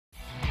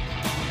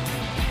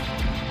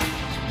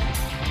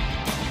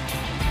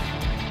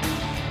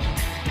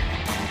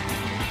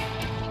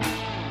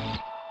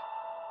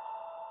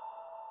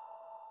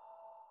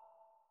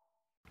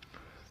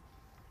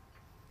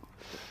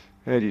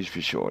And you should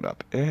be showing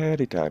up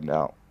anytime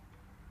now.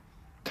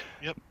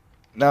 Yep.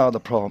 Now the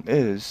problem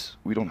is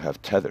we don't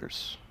have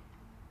tethers.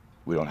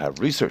 We don't have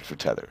research for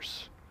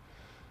tethers.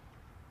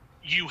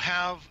 You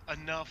have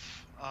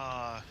enough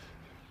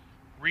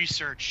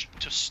research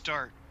to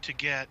start to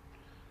get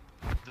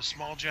the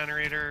small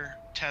generator,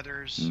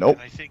 tethers, and Nope.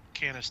 I think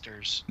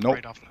canisters Nope.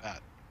 right off the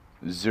bat.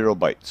 0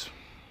 bytes.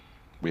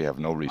 We have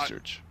no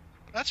research.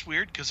 That's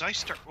weird because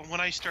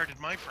when I started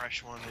my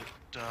fresh one,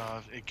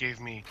 it gave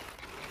me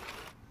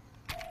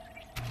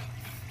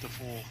the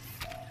full.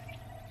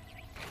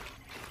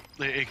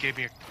 It gave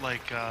me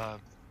like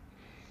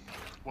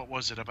what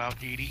was it, about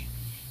 80?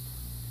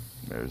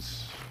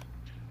 There's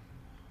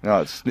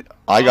no. It's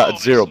I got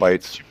 0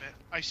 bytes.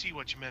 I see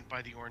what you meant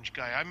by the orange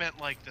guy. I meant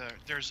like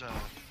there's a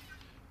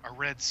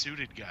red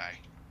suited guy.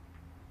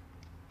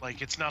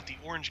 Like it's not the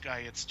orange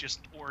guy, it's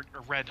just or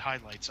red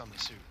highlights on the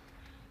suit.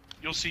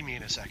 You'll see me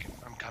in a second.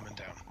 I'm coming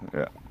down.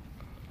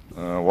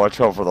 Yeah.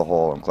 Watch out for the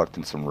hole. I'm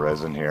collecting some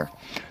resin here.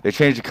 They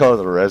changed the color of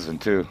the resin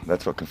too.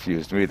 That's what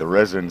confused me. The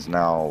resin's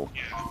now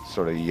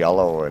sort of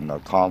yellow, and the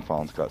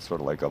compound's got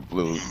sort of like a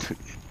blue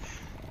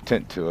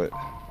tint to it.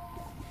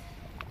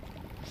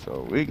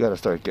 So we gotta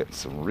start getting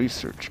some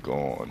research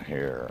going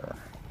here.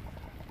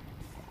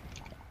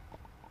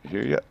 You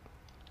here yet?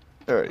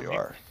 There you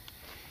are.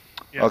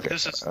 Yeah, okay.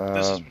 This is what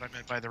I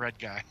meant by the red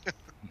guy.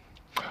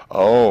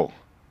 Oh,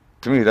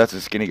 to me that's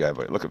a skinny guy,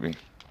 but look at me.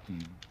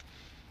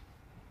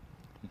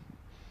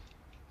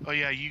 Oh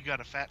yeah, you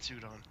got a fat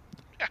suit on.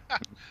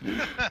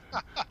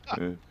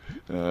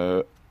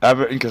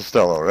 Abbott and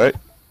Costello, right?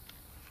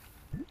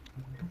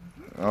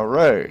 All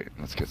right,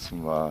 let's get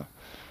some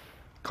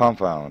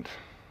compound.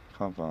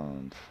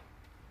 Compound.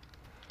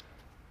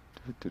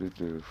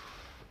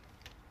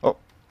 Oh,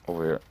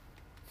 over here.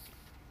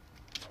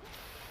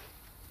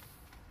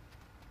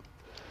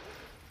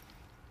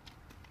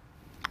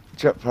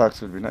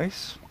 Jetpacks would be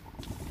nice.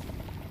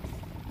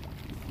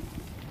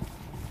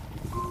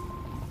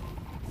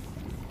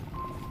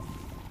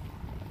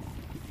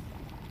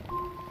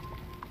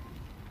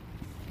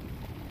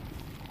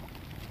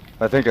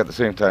 I think at the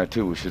same time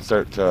too, we should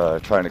start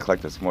trying to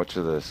collect as much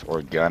of this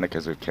organic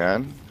as we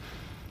can,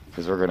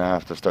 because we're gonna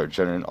have to start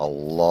generating a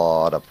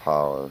lot of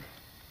power.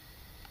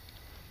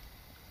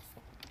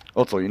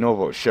 Also, you know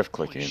about shift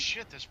clicking. Holy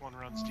shit, this one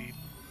runs deep.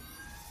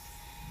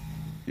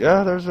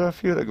 Yeah, there's a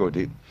few that go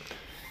deep.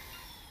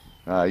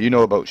 You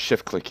know about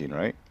shift clicking,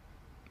 right?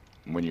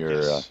 When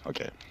you're Yes.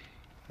 okay,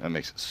 that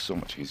makes it so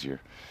much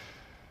easier.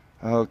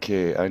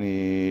 Okay, I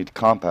need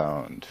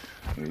compound.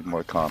 I need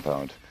more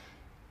compound.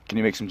 Can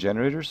you make some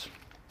generators?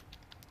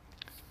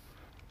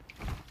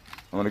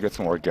 I want to get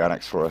some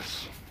organics for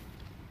us.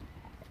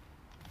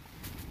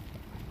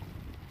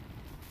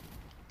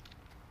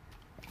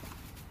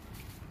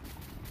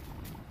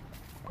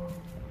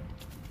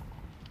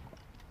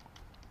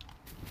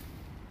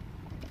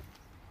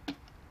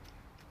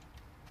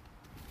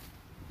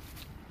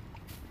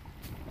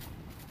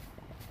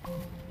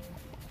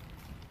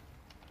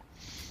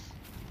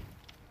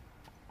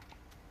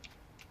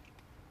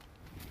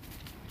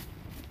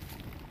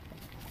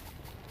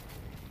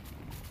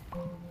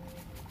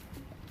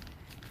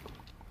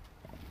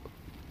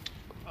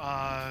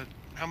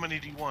 How many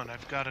do you want?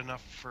 I've got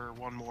enough for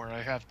one more.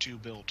 I have 2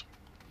 built.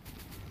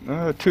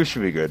 2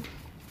 should be good.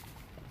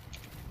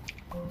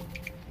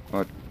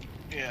 What?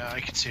 Yeah,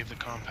 I could save the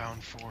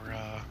compound for,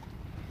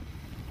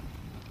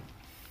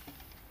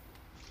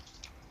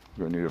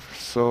 We're gonna need it for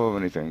so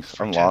many things.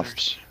 I'm tethers.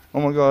 lost.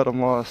 Oh my god,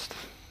 I'm lost.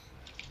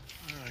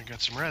 I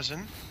got some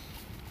resin.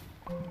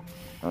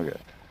 Okay,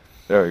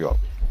 there we go.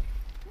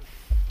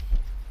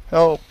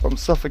 Help! I'm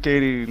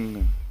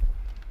suffocating.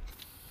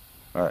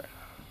 All right.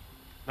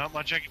 Not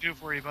much I can do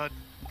for you, bud.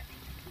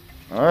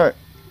 All right.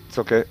 It's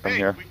okay. I'm Hey,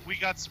 here. we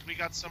got some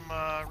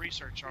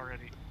research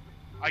already.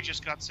 I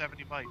just got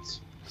 70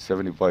 bytes.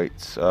 70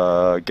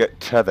 bytes. Get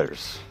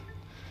tethers.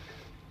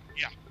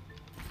 Yeah.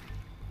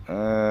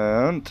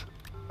 And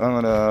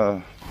I'm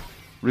gonna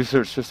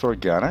research this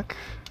organic.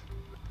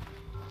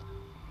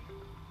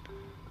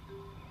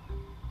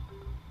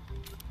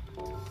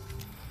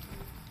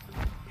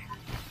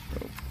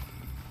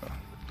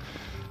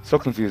 So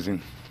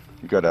confusing.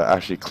 You gotta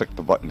actually click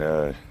the button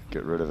to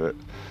get rid of it.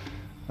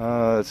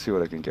 Let's see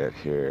what I can get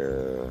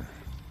here.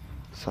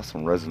 Saw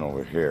some resin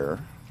over here.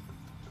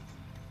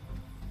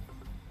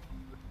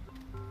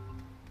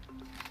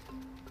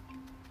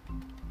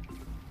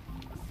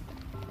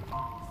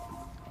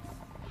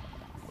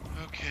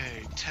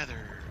 Okay,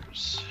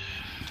 tethers.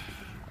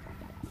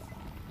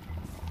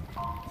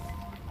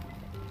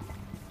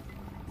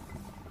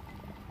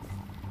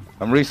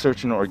 I'm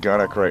researching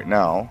organic right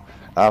now.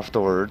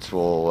 Afterwards,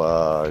 we'll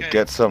Okay.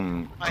 get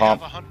some I have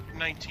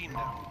 119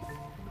 now.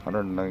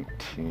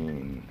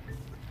 119.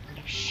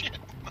 Shit.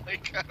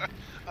 Like,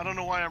 I don't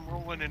know why I'm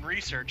rolling in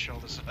research all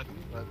of a sudden,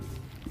 but...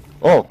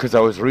 Oh, because I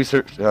was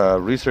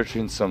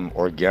researching some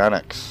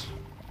organics.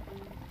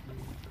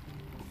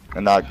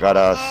 And that got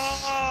us...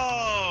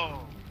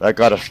 Oh! That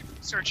got us...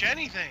 Search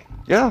anything.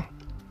 Yeah.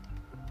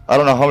 I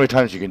don't know how many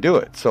times you can do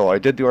it. So I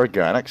did the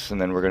organics, and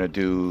then we're gonna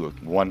do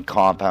one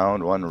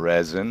compound, one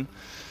resin.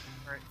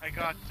 All right, I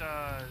got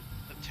the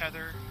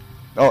tether.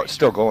 Oh, it's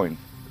still going.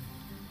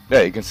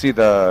 Yeah, you can see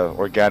the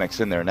organics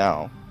in there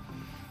now.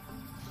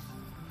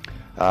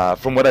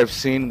 From what I've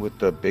seen with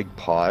the big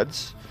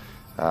pods,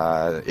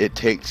 it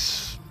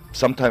takes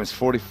sometimes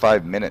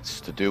 45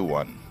 minutes to do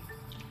one.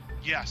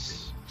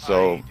 Yes,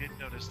 So, I did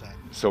notice that.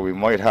 so we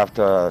might have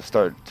to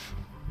start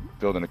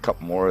building a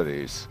couple more of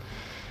these.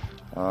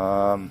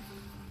 Hang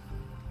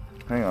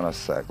on a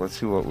sec. Let's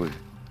see what we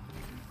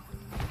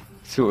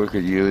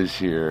could use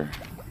here.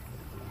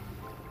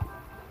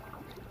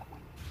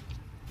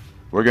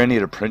 We're gonna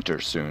need a printer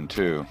soon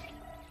too.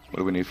 What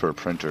do we need for a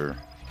printer?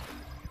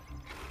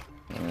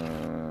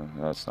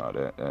 That's not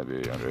it. That'd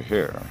be under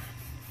here.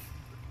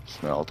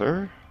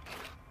 Smelter.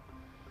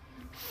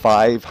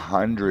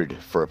 500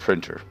 for a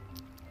printer.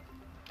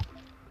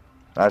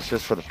 That's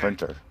just for the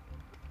printer.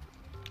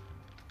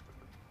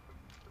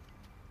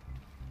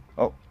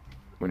 Oh,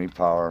 we need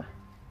power.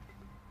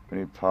 We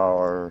need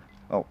power.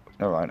 Oh,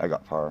 never mind. I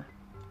got power.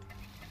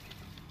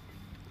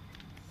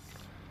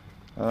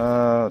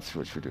 Let's see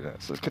what we do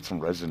next. Let's get some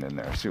resin in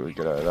there. See what we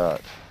get out of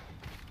that.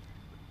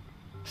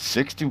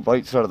 60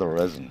 bytes out of the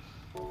resin.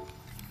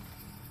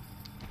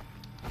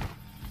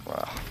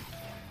 Wow.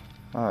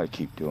 I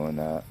keep doing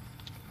that.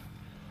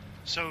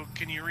 So,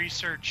 can you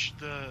research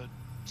the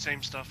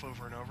same stuff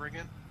over and over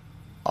again?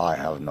 I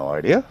have no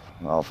idea.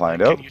 I'll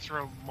find out. Can you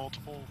throw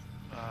multiple?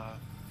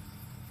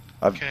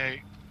 I've-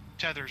 Okay,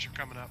 tethers are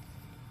coming up.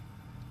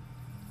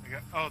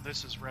 Oh,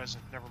 this is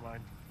resin. Never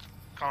mind.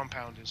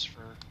 Compound is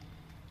for.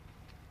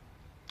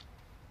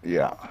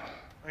 Yeah.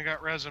 I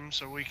got resin,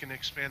 so we can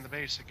expand the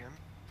base again.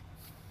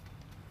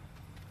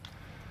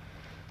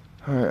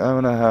 Alright,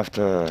 I'm gonna have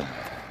to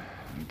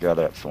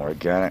gather up some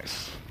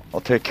organics.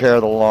 I'll take care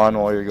of the lawn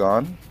while you're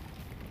gone.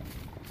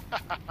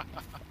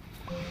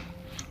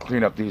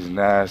 Clean up these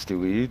nasty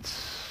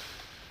weeds.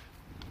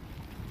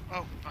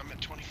 Oh, I'm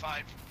at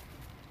 25.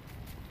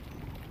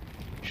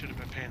 Should have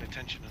been paying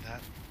attention to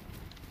that.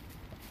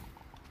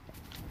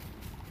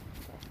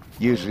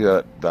 Usually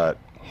that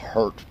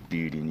heart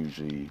beating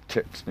usually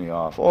ticks me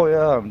off. Oh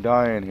yeah, I'm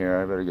dying here.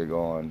 I better get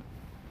going.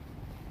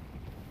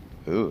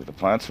 Ooh, the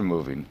plants are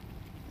moving.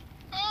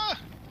 Ah!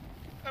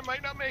 I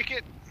might not make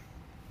it.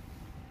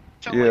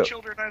 Tell Yeah. my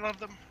children I love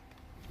them.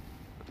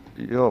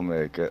 You'll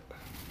make it.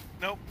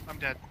 Nope, I'm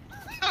dead.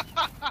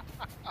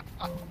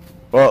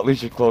 Well, at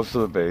least you're close to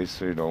the base,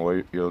 so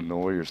you'll know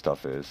where your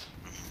stuff is.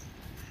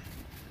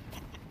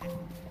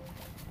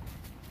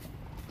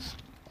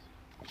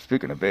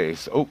 Speaking of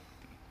base, oh,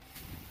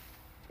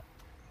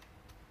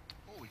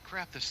 Holy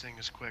crap, this thing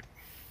is quick.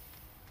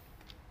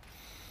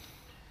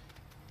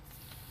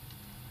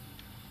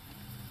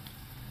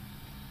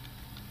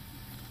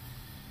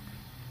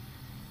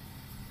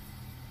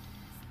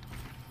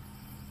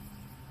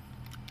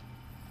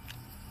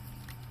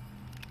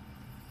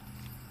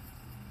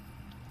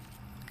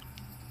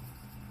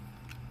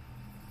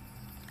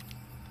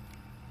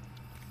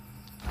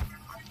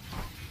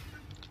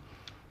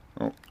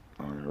 oh,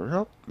 now you're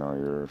up. Now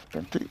you're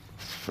empty.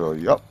 Let's fill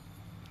you up.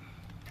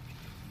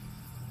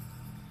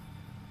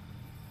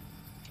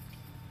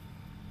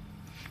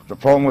 The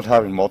problem with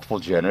having multiple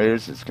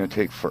generators, it's going to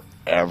take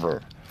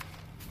forever.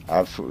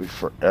 Absolutely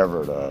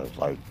forever to,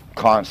 like,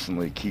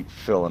 constantly keep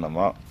filling them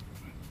up.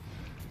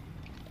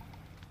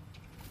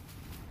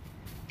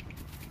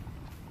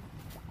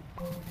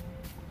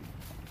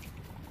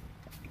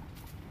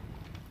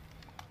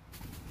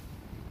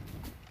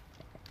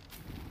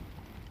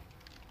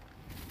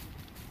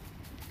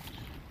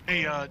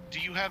 Hey, do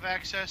you have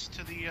access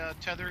to the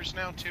tethers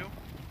now too?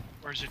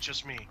 Or is it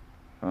just me?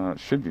 It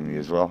should be me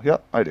as well.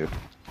 Yep, I do.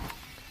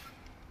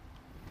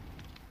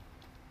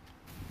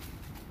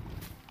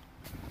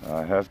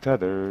 I have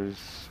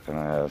tethers, and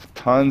I have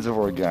tons of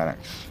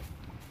organics.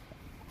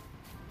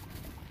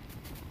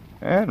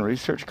 And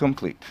research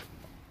complete.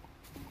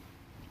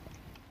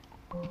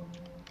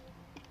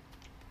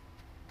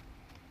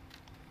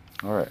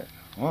 Alright,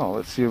 well,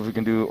 let's see if we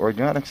can do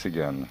organics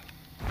again.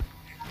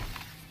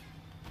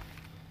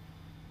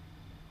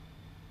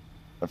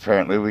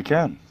 Apparently we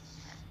can.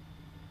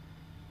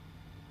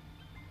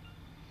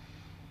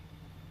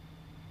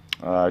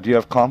 Do you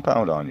have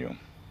compound on you?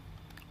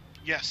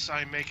 Yes,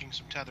 I'm making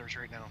some tethers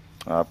right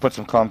now. Put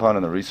some compound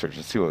in the research.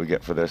 Let's see what we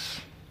get for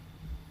this.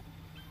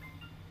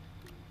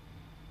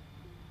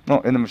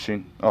 Oh, in the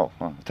machine. Oh,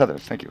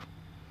 tethers. Thank you.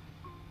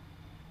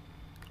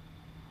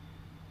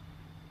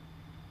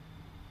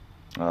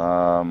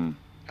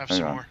 Have hang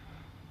some on. more.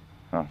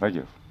 Oh, thank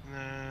you.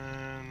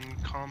 And then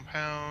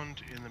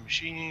compound in the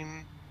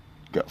machine.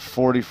 Got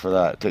 40 for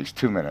that. It takes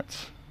 2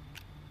 minutes.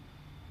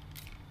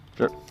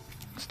 Sure.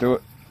 Let's do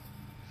it.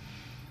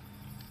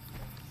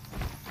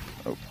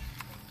 Oh.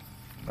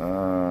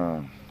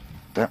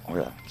 Damn. Oh,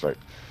 yeah. That's right.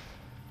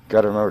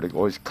 Gotta remember to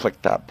always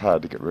click that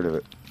pad to get rid of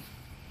it.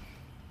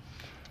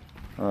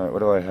 Alright, what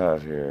do I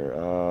have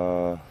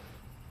here?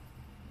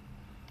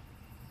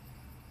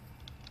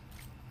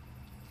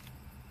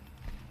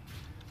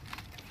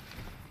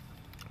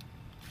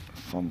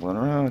 fumbling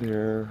around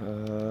here.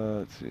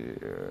 Let's see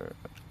here.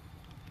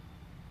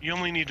 You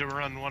only need to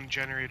run one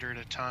generator at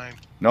a time.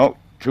 Nope,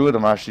 2 of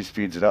them actually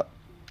speeds it up.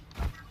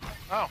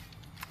 Oh,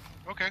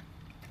 okay.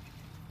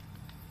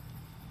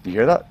 You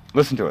hear that?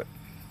 Listen to it.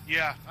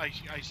 Yeah, I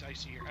see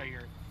it. I hear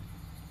it.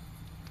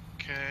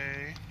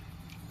 Okay.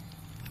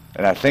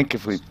 And I think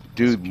if we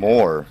do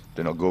more,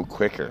 then it'll go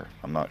quicker.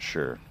 I'm not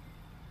sure.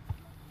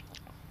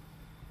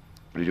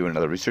 Are you doing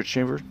another research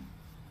chamber?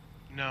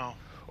 No.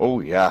 Oh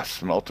yeah,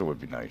 smelter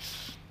would be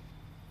nice.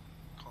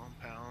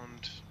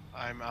 Compound.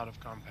 I'm out of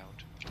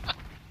compound.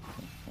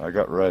 I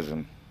got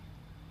resin.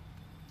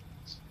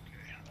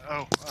 Okay.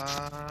 Oh,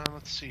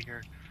 let's see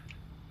here.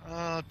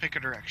 Pick a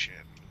direction.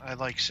 I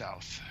like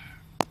south.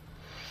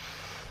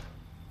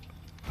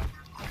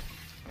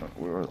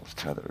 Where are those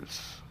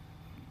tethers?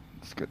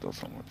 Let's get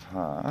those on the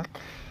pack.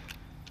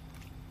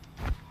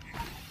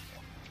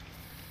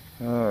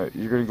 Alright,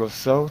 you're gonna go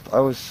south?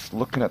 I was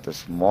looking at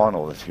this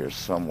monolith here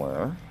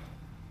somewhere.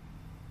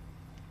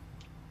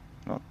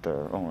 Not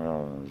there. Oh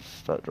yeah,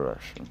 it's that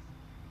direction.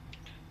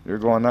 You're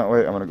going that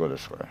way, I'm gonna go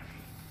this way.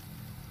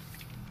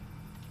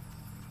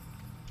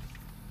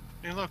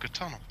 Hey, look, a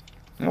tunnel.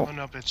 Oh, Oh,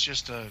 nope, it's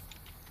just a...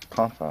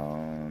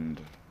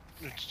 compound.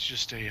 It's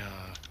just a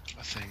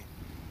thing.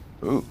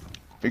 Ooh,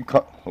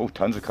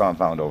 tons of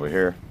compound over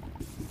here.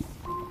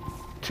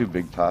 2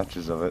 big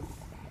patches of it.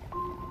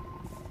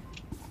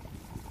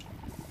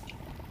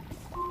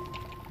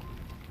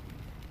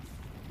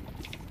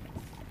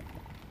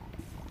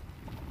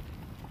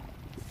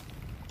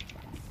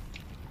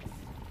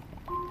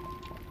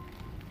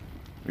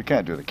 We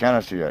can't do the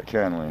canister yet,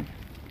 can we?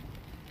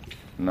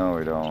 No,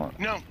 we don't.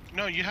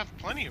 No, you have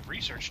plenty of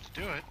research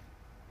to do it.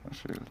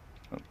 Actually,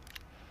 let's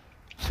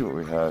see what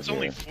we have It's here.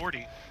 only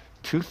 40.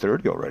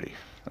 230 already.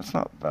 That's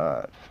not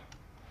bad.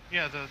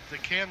 Yeah, the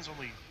can's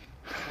only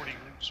 40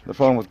 research. The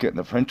problem with getting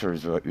the printer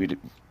is we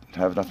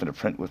have nothing to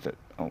print with it.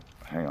 Oh,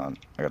 hang on.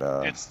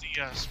 It's the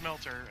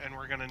smelter, and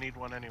we're gonna need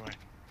one anyway.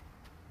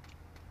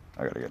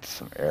 I gotta get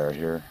some air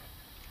here.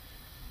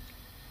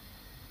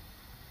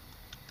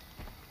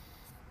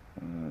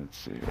 Let's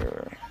see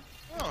here.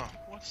 Oh,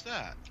 what's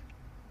that?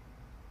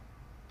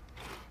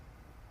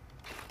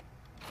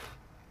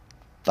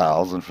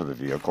 1,000 for the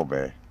vehicle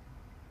bay.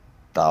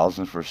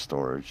 1,000 for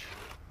storage.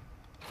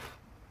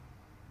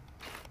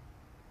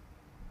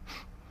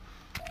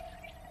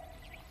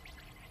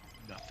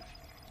 Nothing.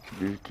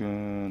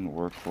 Beacon,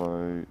 work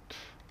light.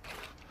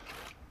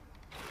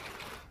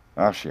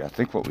 Actually, I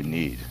think what we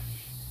need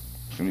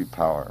is we need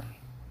power.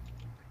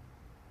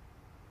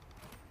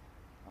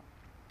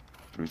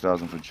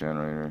 3,000 for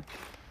generator.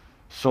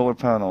 Solar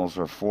panels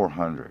are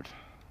 400.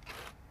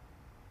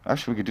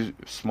 Actually, we could do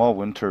small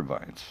wind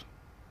turbines.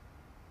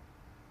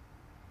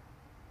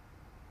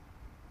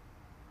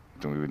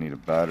 Then we would need a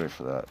battery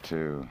for that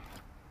too.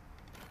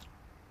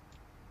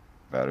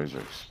 Batteries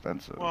are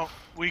expensive. Well,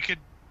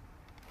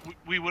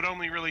 we would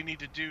only really need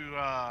to do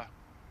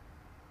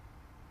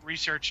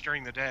research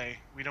during the day.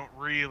 We don't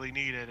really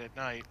need it at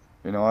night.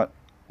 You know what?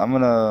 I'm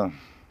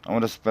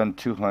gonna spend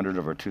 200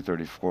 of our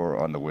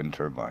 234 on the wind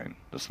turbine,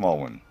 the small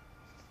one.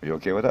 Are you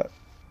okay with that?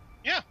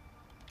 Yeah.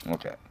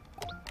 Okay.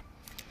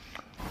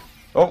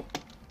 Oh,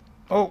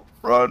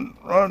 run!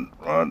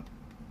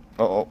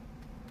 Uh-oh.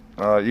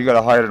 You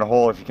gotta hide in a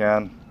hole if you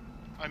can.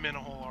 I'm in a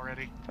hole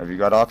already. Have you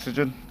got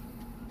oxygen?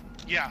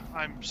 Yeah,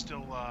 I'm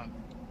still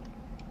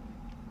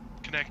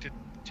connected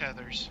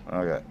tethers.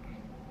 Okay.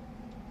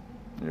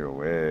 You're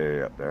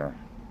way up there.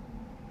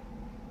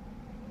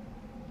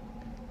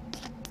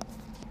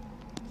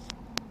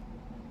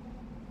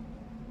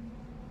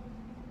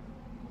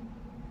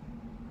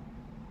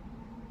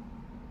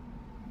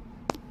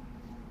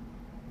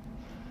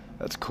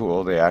 That's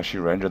cool. They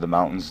actually render the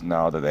mountains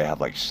now that they have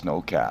like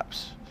snow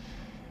caps.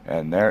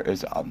 And there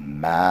is a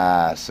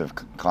massive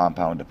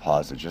compound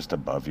deposit just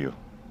above you.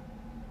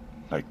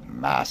 Like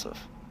massive.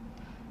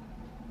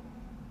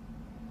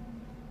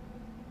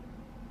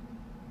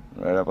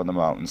 Right up on the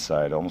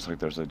mountainside, almost like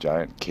there's a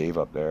giant cave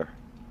up there.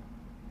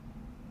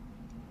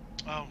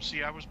 Oh,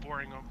 see, I was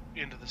boring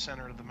into the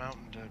center of the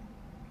mountain to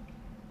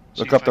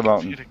Look up the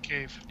mountain. hit a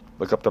cave.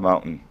 Look up the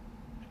mountain.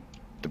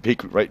 The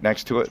peak right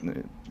next to it, and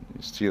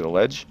you see the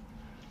ledge?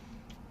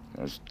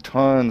 There's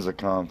tons of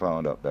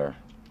compound up there.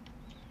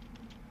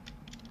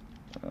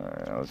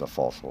 Alright, that was a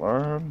false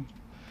alarm.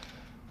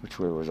 Which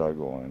way was I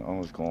going? I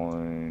was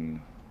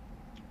going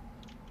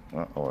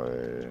that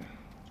way.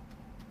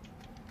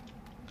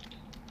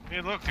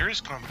 Hey, look, there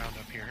is compound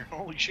up here.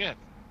 Holy shit.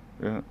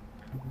 Yeah.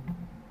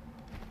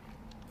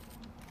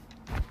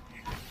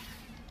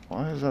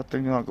 Why is that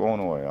thing not going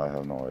away? I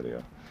have no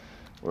idea.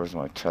 Where's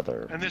my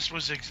tether? And this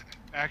was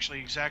actually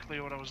exactly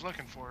what I was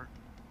looking for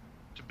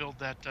to build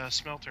that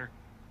smelter.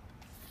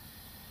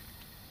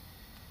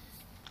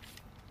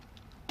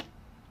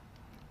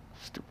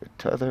 Stupid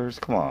tethers.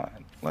 Come on.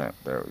 Lamp.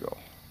 There we go.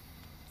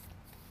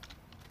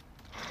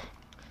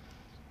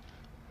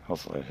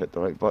 Hopefully I hit the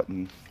right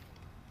button.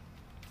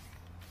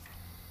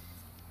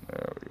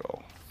 There we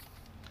go.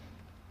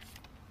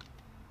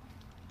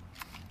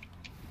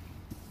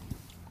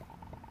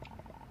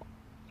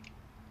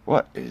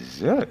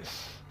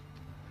 this?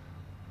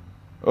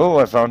 Oh,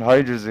 I found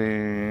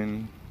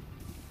hydrazine.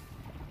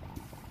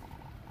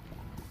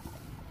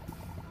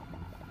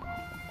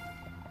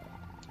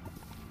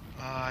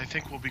 I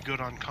think we'll be good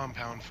on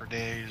compound for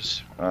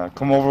days.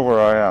 Come over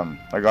where I am.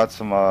 I got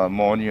some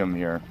ammonium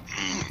here.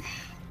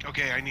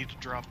 Okay, I need to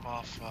drop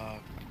off.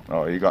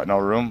 Oh, you got no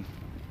room?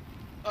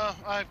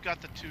 I've got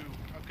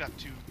I've got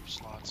two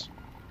slots.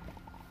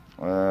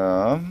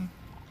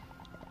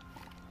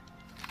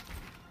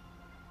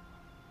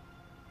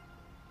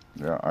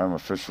 Yeah, I'm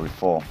officially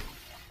full.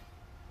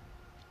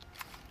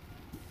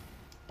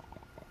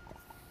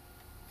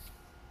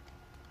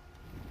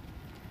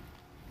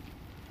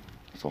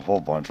 There's a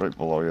whole bunch right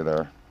below you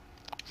there.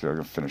 See if I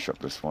can finish up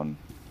this one.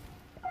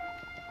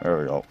 There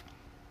we go.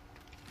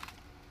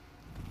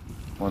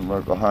 One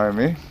right behind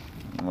me.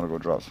 I'm gonna go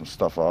drop some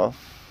stuff off.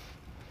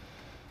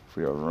 If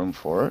we have room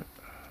for it.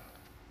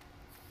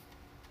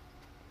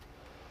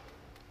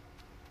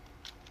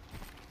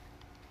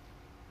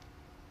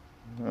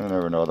 I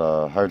never know,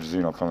 the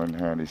hydrazine will come in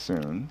handy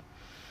soon.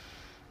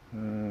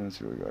 Let's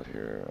see what we got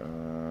here.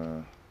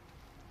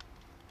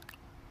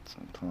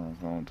 Some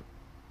compound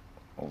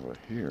over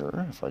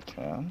here, if I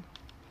can.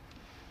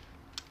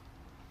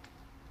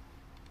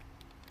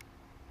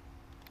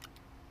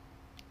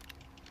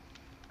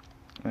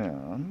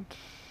 And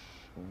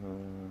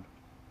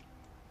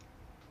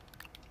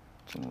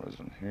some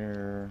resin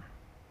here.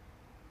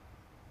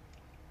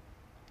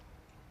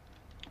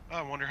 Oh,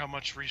 I wonder how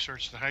much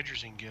research the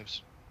hydrazine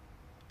gives.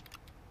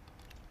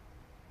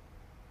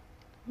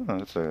 Oh,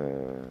 that's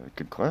a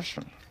good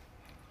question.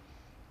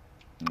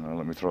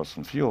 Let me throw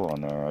some fuel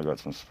on there. I got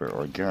some spare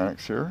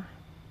organics here.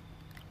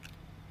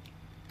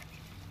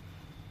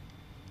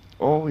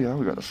 Oh yeah,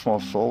 we got the small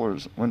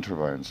solars, wind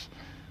turbines.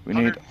 We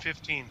need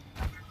 115.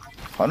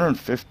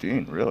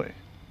 115, really?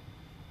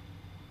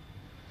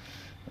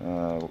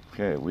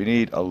 Okay, we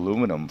need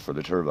aluminum for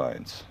the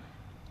turbines.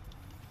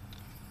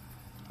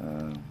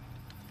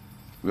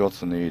 We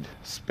also need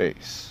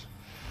space.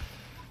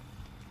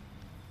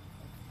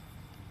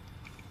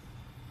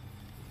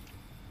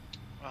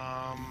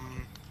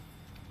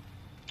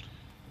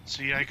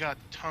 See, I got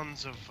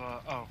tons of,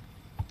 oh,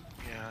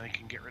 yeah, I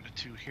can get rid of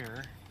 2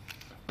 here.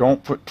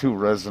 Don't put 2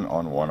 resin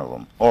on one of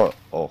them.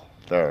 Oh,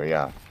 there,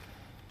 yeah.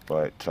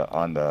 But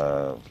on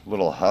the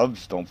little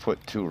hubs, don't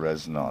put 2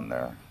 resin on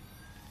there.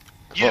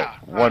 Yeah.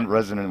 Put one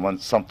resin and one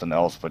something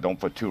else, but don't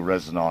put 2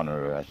 resin on,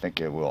 or I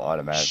think it will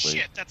automatically.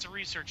 Shit, that's a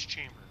research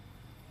chamber.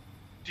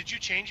 Did you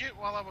change it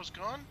while I was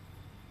gone?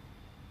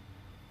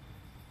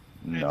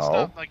 No. It's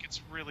not like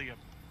it's really a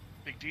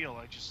big deal.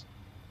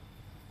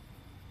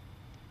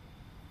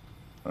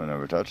 I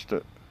never touched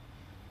it.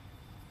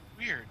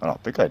 Weird. I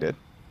don't think I did.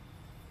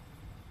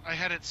 I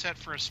had it set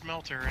for a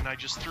smelter, and I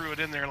just threw it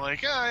in there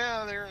like, oh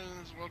yeah, there,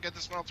 we'll get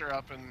the smelter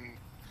up, and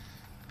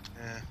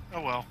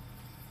oh well.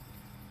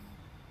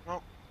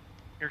 Well,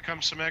 here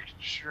comes some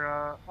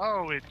extra.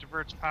 Oh, it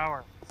diverts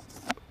power.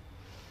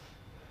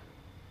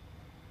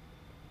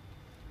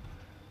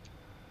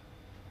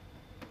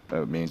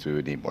 That means we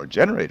would need more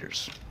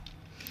generators.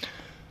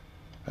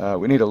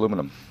 We need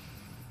aluminum.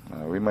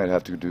 We might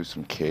have to do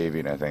some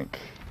caving, I think.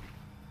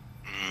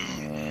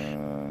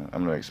 I'm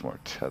gonna make some more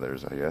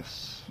tethers, I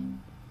guess.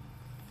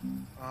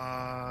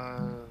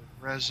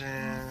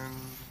 Resin.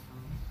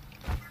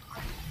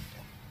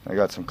 I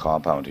got some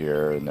compound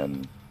here, and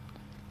then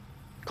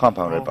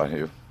compound right behind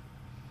you.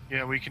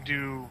 Yeah, we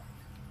can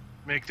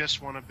make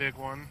this one a big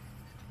one.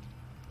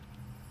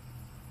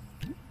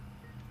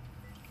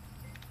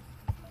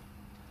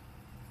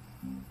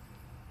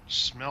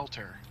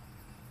 Smelter.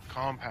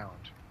 Compound.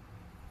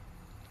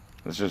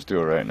 Let's just do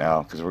it right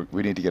now, because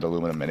we need to get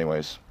aluminum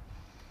anyways.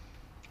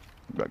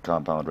 We've got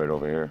compound right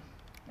over here.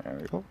 There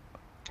we go.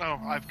 Oh,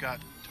 I've got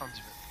tons of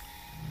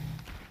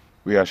it.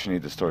 We actually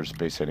need the storage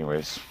space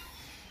anyways.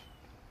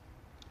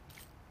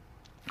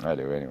 I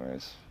do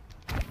anyways.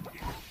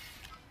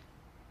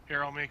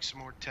 Here, I'll make some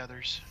more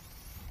tethers.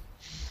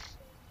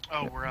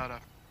 Oh, we're out of...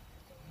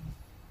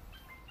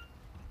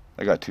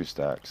 I got 2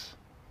 stacks.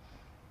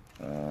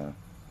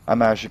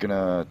 I'm actually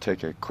gonna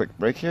take a quick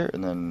break here,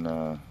 and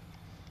then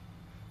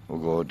we'll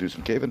go do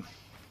some caving.